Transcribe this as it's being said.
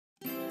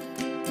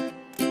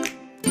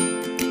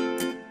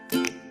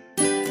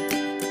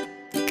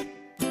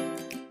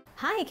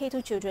Hi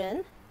K2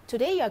 children,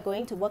 today you are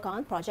going to work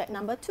on project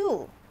number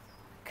 2,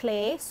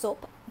 clay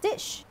soap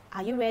dish.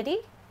 Are you ready?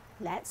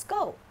 Let's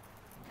go!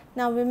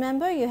 Now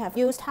remember you have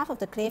used half of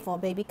the clay for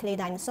baby clay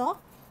dinosaur,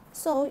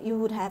 so you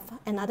would have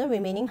another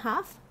remaining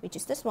half, which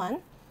is this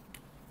one,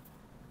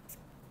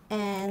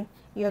 and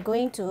you're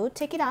going to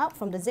take it out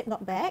from the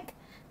Ziploc bag.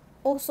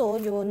 Also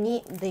you will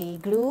need the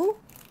glue,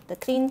 the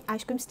clean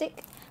ice cream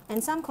stick,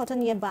 and some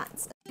cotton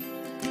earbuds.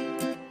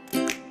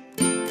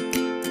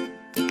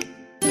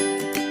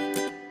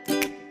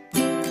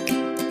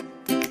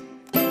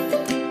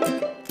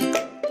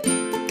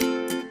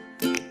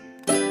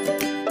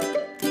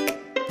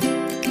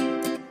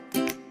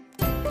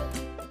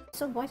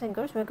 So boys and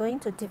girls, we're going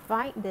to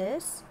divide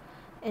this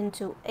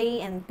into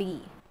A and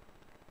B.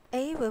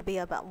 A will be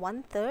about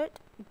 1/3,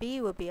 B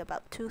will be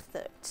about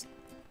 2/3.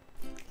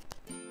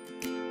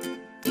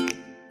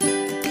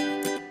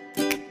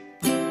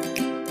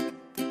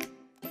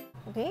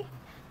 Okay,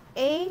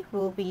 A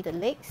will be the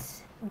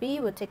legs, B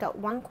will take out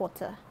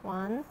 1/4.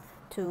 1,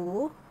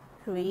 2,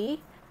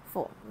 3,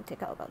 4. We'll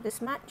take out about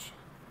this much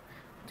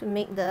to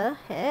make the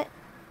head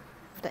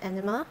of the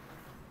animal.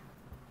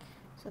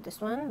 So this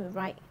one we'll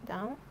write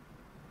down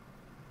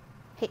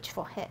H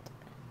for head.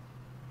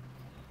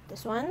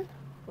 This one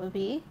will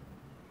be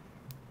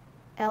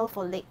L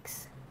for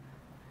legs.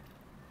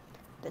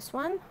 This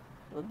one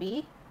will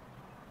be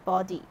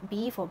body,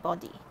 B for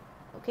body.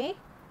 Okay?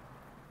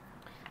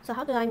 So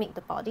how do I make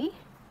the body?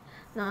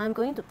 Now I'm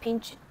going to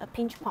pinch a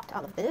pinch pot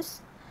out of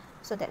this.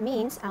 So that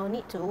means I'll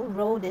need to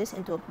roll this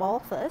into a ball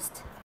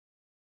first.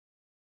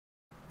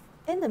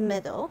 In the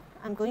middle,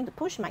 I'm going to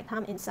push my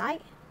thumb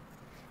inside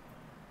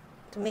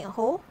to make a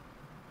hole.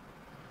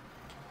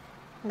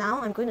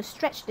 Now I'm going to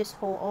stretch this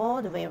hole all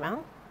the way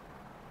around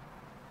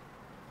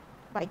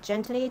by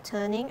gently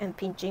turning and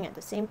pinching at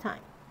the same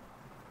time.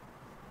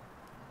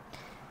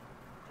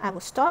 I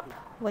will stop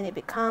when it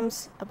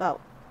becomes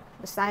about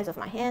the size of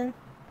my hand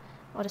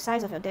or the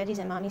size of your daddy's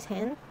and mommy's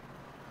hand.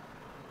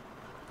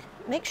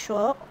 Make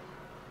sure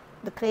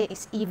the clay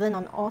is even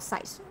on all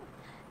sides.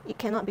 It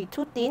cannot be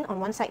too thin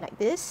on one side like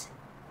this.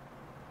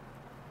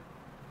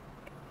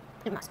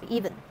 It must be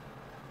even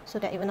so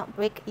that it will not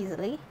break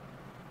easily.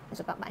 It's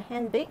about my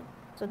hand big.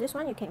 So this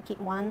one you can keep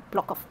one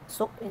block of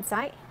soap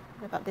inside,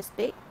 about this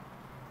big.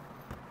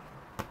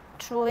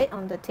 Throw it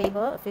on the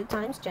table a few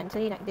times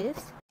gently like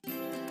this.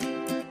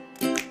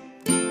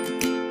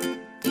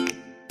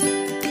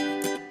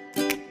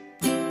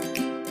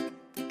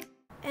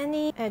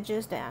 Any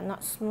edges that are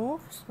not smooth,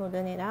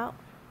 smoothen it out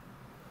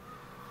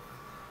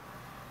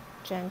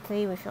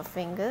gently with your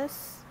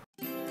fingers.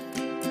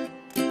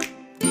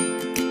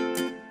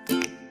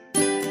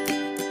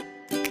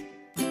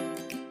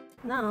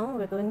 Now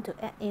we're going to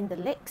add in the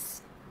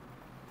legs.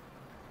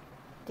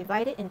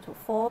 Divide it into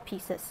 4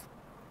 pieces.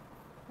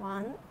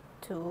 1,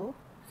 2,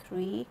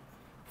 3,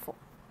 4.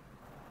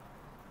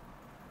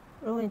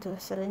 Roll into a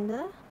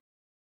cylinder.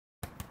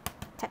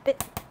 Tap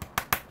it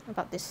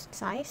about this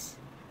size.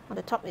 On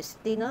the top is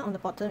thinner, on the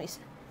bottom is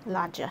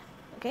larger.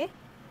 Okay?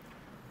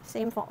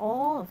 Same for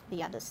all of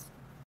the others.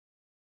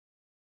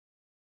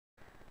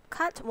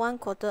 Cut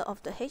 1/4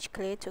 of the H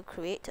clay to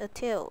create a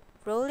tail.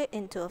 Roll it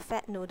into a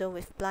fat noodle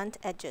with blunt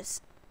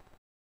edges.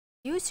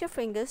 Use your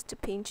fingers to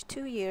pinch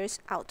 2 ears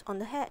out on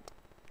the head.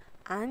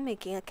 I'm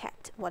making a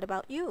cat. What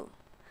about you?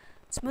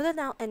 Smoothen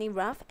out any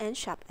rough and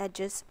sharp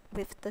edges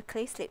with the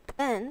clay slip.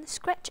 Then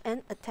scratch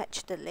and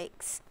attach the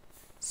legs.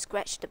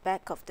 Scratch the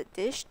back of the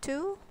dish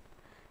too,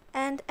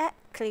 and add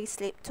clay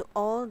slip to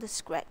all the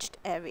scratched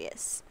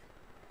areas.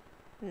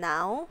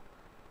 Now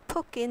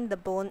poke in the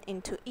bone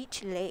into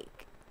each leg.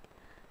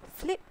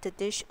 Flip the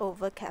dish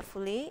over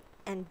carefully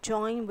and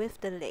join with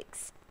the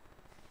legs.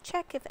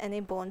 Check if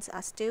any bones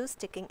are still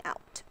sticking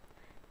out.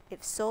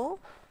 If so,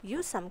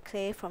 use some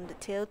clay from the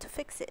tail to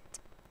fix it.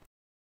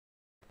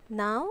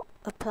 Now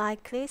apply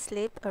clay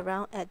slip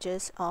around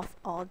edges of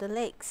all the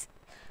legs.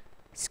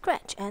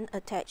 Scratch and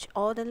attach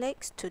all the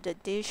legs to the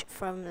dish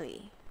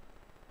firmly.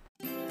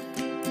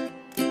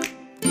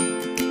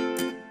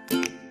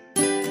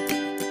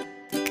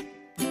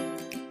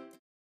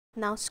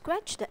 Now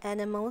scratch the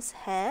animal's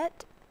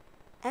head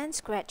and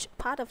scratch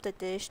part of the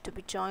dish to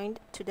be joined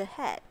to the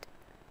head.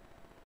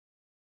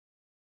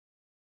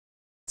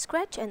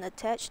 Scratch and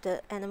attach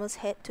the animal's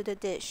head to the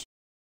dish.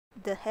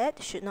 The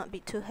head should not be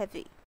too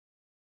heavy.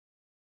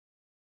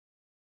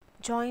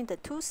 Join the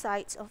 2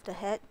 sides of the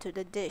head to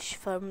the dish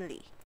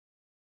firmly.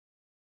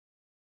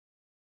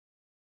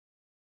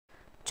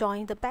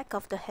 Join the back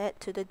of the head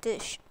to the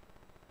dish.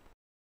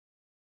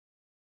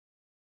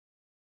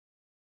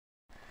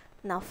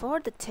 Now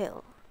for the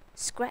tail.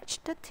 Scratch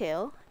the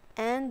tail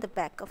and the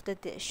back of the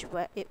dish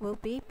where it will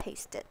be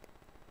pasted.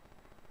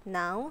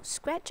 Now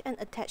scratch and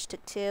attach the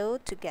tail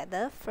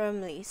together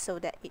firmly so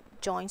that it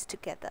joins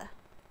together.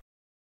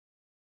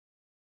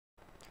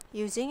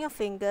 Using your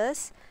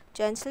fingers,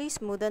 gently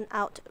smoothen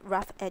out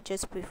rough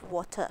edges with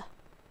water.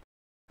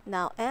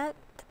 Now add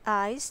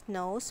eyes,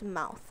 nose,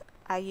 mouth.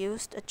 I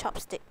used a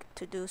chopstick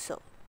to do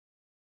so.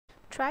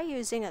 Try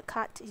using a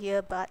cut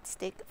earbud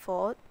stick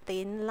for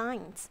thin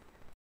lines.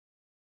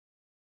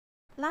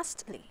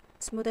 Lastly,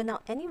 smoothen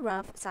out any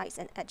rough sides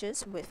and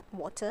edges with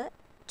water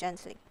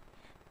gently.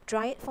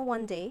 Dry it for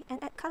 1 day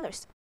and add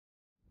colors.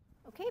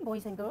 Okay,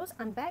 boys and girls,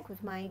 I'm back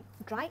with my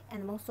dried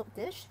animal soap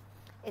dish.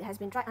 It has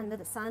been dried under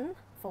the sun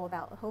for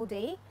about a whole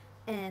day,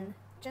 and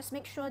just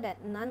make sure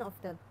that none of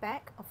the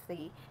back of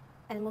the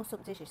animal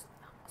soap dish is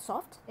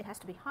soft. It has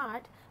to be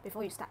hard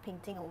before you start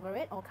painting over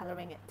it or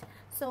coloring it.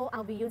 So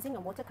I'll be using a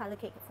watercolor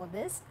cake for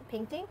this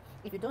painting.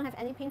 If you don't have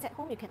any paints at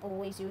home, you can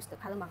always use the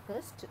color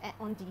markers to add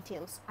on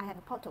details. I have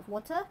a pot of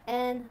water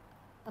and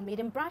a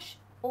medium brush.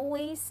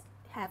 Always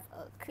have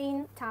a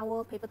clean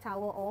towel, paper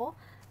towel or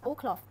old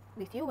cloth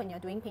with you when you're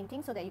doing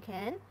painting so that you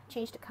can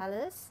change the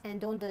colors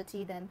and don't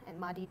dirty them and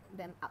muddy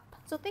them up.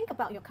 So think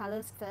about your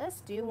colors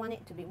first. Do you want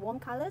it to be warm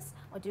colors,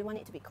 or do you want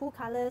it to be cool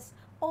colors,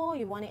 or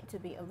you want it to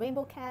be a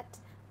rainbow cat,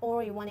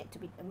 or you want it to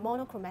be a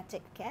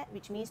monochromatic cat,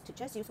 which means to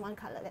just use one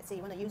color. Let's say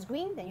you want to use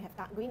green, then you have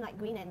dark green, light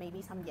green, and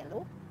maybe some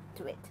yellow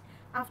to it.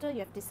 After you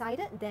have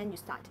decided, then you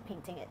start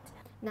painting it.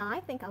 Now I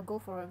think I'll go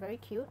for a very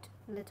cute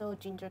little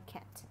ginger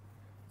cat.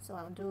 So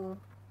I'll do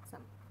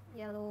some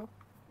yellow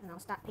and I'll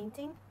start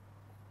painting.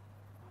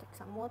 Take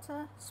some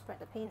water, spread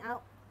the paint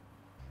out.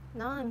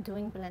 Now I'm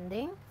doing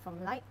blending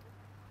from light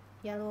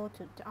yellow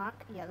to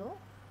dark yellow,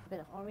 a bit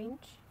of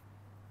orange,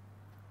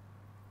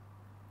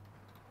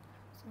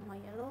 some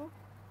more yellow.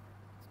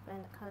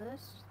 Blend the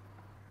colors.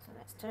 So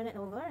let's turn it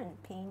over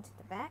and paint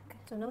the back.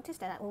 So notice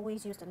that I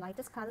always use the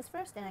lightest colors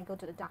first, then I go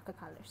to the darker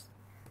colors.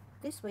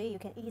 This way you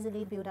can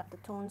easily build up the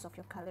tones of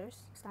your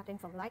colors, starting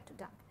from light to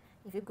dark.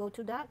 If you go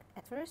too dark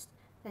at first,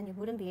 then you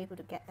wouldn't be able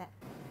to get that.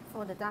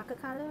 For the darker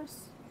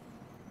colors,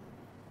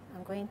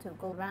 I'm going to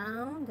go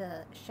around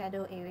the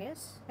shadow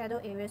areas.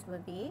 Shadow areas will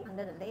be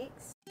under the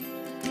legs.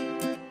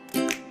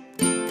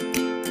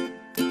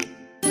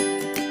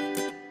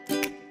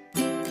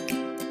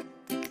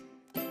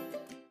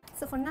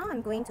 So for now,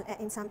 I'm going to add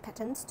in some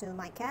patterns to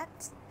my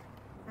cat.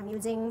 I'm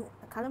using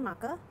a color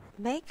marker.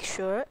 Make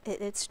sure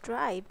it is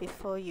dry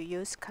before you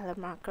use color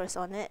markers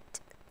on it.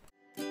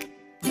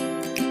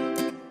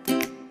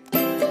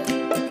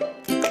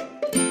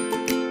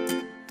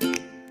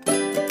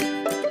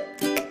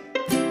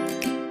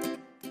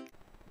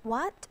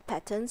 What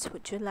patterns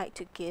would you like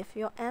to give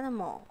your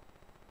animal?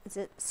 Is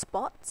it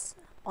spots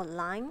or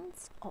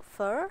lines or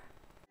fur?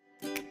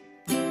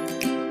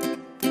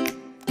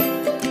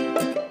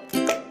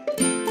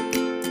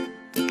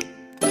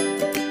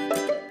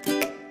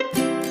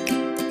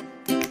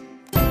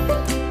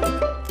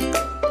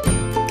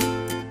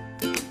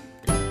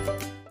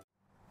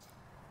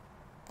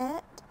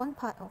 Add 1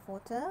 part of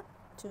water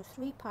to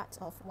 3 parts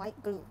of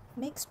white glue.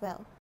 Mix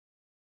well.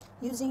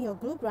 Using your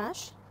glue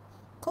brush,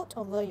 coat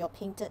over your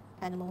painted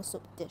animal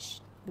soap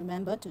dish.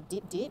 Remember to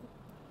dip,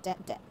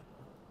 dab, dab.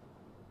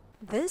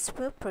 This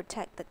will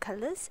protect the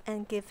colors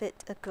and give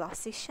it a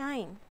glossy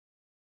shine.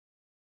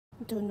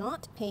 Do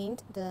not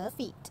paint the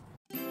feet.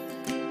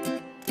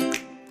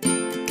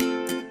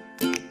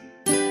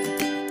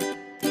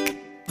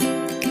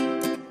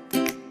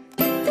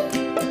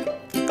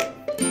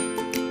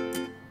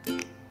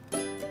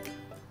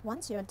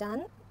 Once you're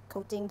done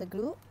coating the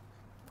glue,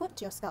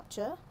 put your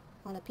sculpture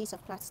on a piece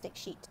of plastic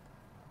sheet.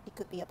 It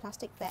could be a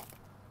plastic bag.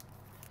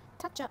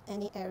 Touch up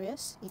any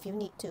areas if you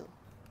need to.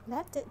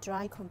 Let it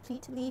dry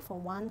completely for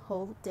 1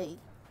 whole day.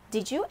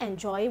 Did you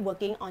enjoy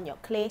working on your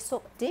clay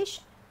soap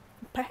dish?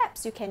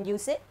 Perhaps you can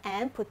use it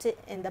and put it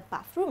in the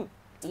bathroom.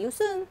 See you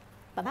soon.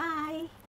 Bye-bye.